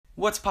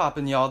What's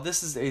poppin', y'all?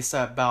 This is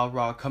ASAP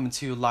Balrog coming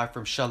to you live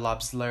from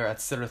Shalab's lair at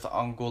Sirith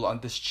Angul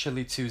on this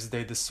chilly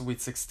Tuesday, the sweet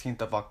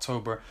 16th of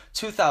October,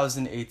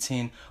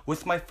 2018,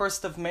 with my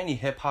first of many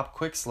hip-hop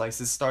quick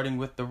slices, starting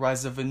with the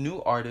rise of a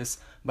new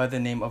artist by the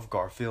name of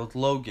Garfield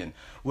Logan,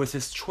 with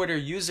his Twitter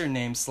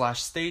username /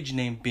 stage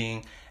name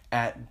being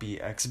at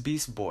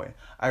BXBeastBoy.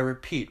 I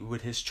repeat,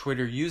 with his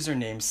Twitter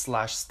username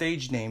 /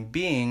 stage name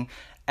being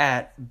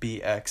at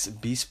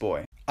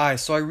BXBeastBoy.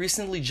 So I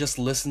recently just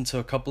listened to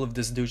a couple of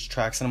this dude's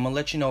tracks, and I'm gonna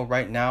let you know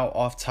right now,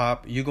 off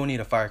top, you gonna need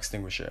a fire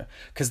extinguisher.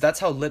 Cause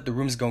that's how lit the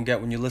room's gonna get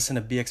when you listen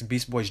to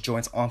BXBeastBoy's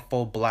joints on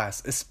full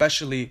blast,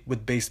 especially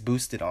with bass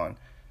boosted on.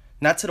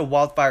 Not to the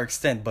wildfire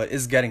extent, but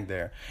it's getting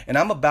there. And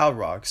I'm a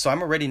Balrog, so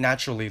I'm already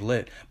naturally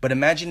lit, but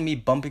imagine me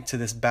bumping to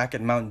this back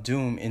at Mount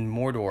Doom in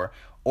Mordor,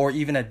 or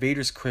even at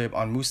Vader's crib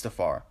on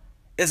Mustafar.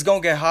 It's gonna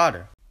get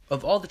hotter.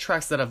 Of all the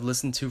tracks that I've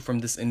listened to from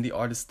this indie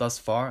artist thus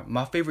far,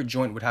 my favorite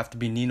joint would have to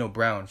be Nino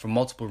Brown for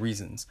multiple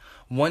reasons.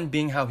 One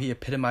being how he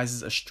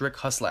epitomizes a strict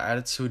hustler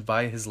attitude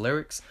via his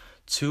lyrics.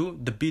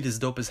 2, the beat is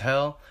dope as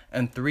hell.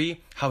 And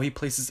 3, how he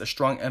places a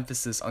strong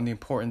emphasis on the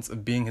importance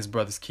of being his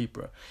brother's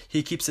keeper.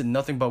 He keeps it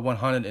nothing but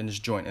 100 in his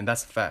joint, and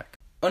that's a fact.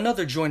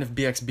 Another joint of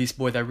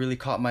BXBeastBoy that really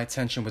caught my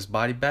attention was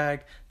Body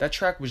Bag. That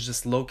track was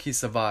just low-key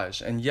savage.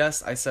 And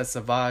yes, I said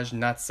savage,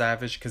 not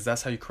savage, because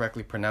that's how you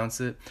correctly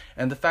pronounce it.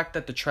 And the fact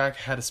that the track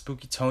had a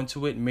spooky tone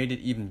to it made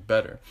it even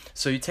better.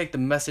 So you take the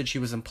message he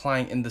was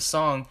implying in the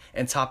song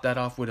and top that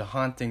off with a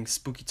haunting,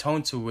 spooky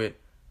tone to it,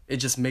 it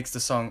just makes the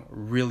song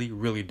really,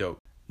 really dope.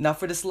 Now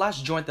for this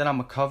last joint that I'm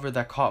gonna cover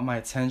that caught my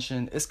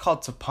attention, it's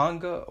called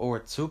Topanga or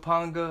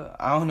Tupanga.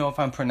 I don't know if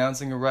I'm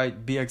pronouncing it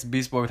right.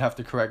 BXBeastBoy would have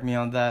to correct me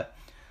on that.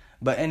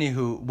 But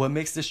anywho, what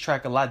makes this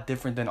track a lot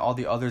different than all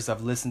the others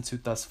I've listened to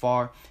thus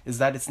far is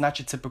that it's not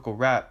your typical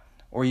rap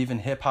or even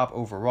hip-hop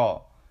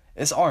overall.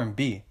 It's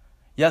R&B.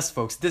 Yes,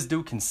 folks, this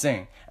dude can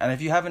sing. And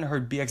if you haven't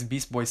heard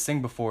BXBeastBoy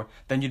sing before,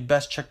 then you'd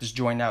best check this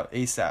joint out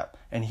ASAP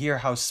and hear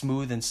how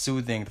smooth and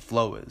soothing the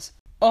flow is.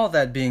 All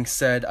that being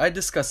said, I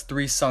discussed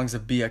 3 songs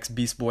of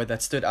BXBeastBoy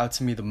that stood out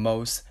to me the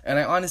most, and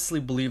I honestly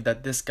believe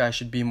that this guy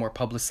should be more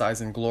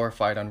publicized and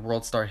glorified on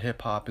Worldstar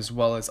Hip Hop as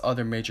well as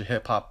other major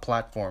hip hop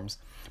platforms.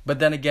 But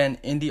then again,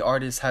 indie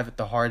artists have it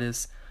the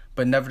hardest,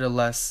 but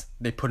nevertheless,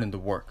 they put in the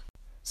work.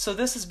 So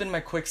this has been my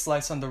quick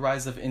slice on the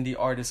rise of indie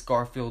artist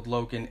Garfield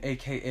Logan,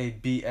 aka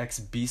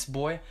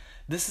BXBeastBoy.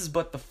 This is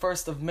but the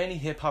first of many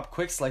hip-hop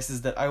quick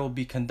slices that I will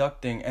be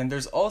conducting, and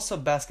there's also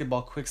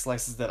basketball quick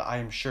slices that I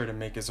am sure to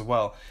make as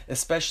well,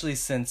 especially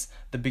since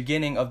the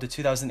beginning of the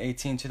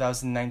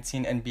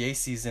 2018-2019 NBA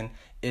season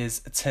is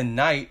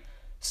tonight,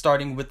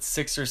 starting with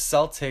Sixers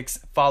Celtics,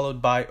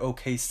 followed by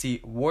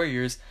OKC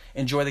Warriors.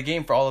 Enjoy the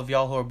game for all of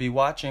y'all who will be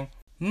watching.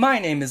 My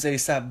name is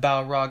ASAP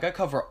Balrog. I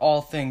cover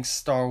all things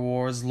Star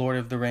Wars, Lord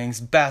of the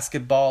Rings,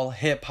 basketball,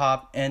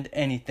 hip-hop, and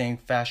anything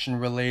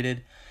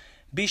fashion-related.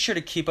 Be sure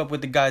to keep up with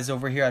the guys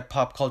over here at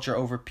Pop Culture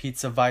Over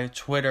Pizza via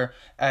Twitter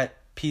at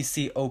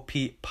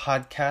PCOP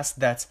Podcast.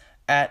 That's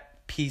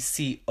at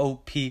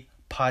PCOP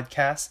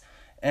Podcast.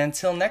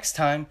 Until next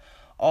time,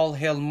 all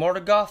hail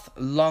Morgoth,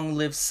 long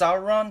live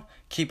Sauron,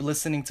 keep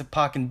listening to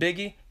Pac and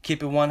Biggie,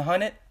 keep it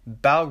 100,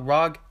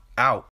 Balrog out.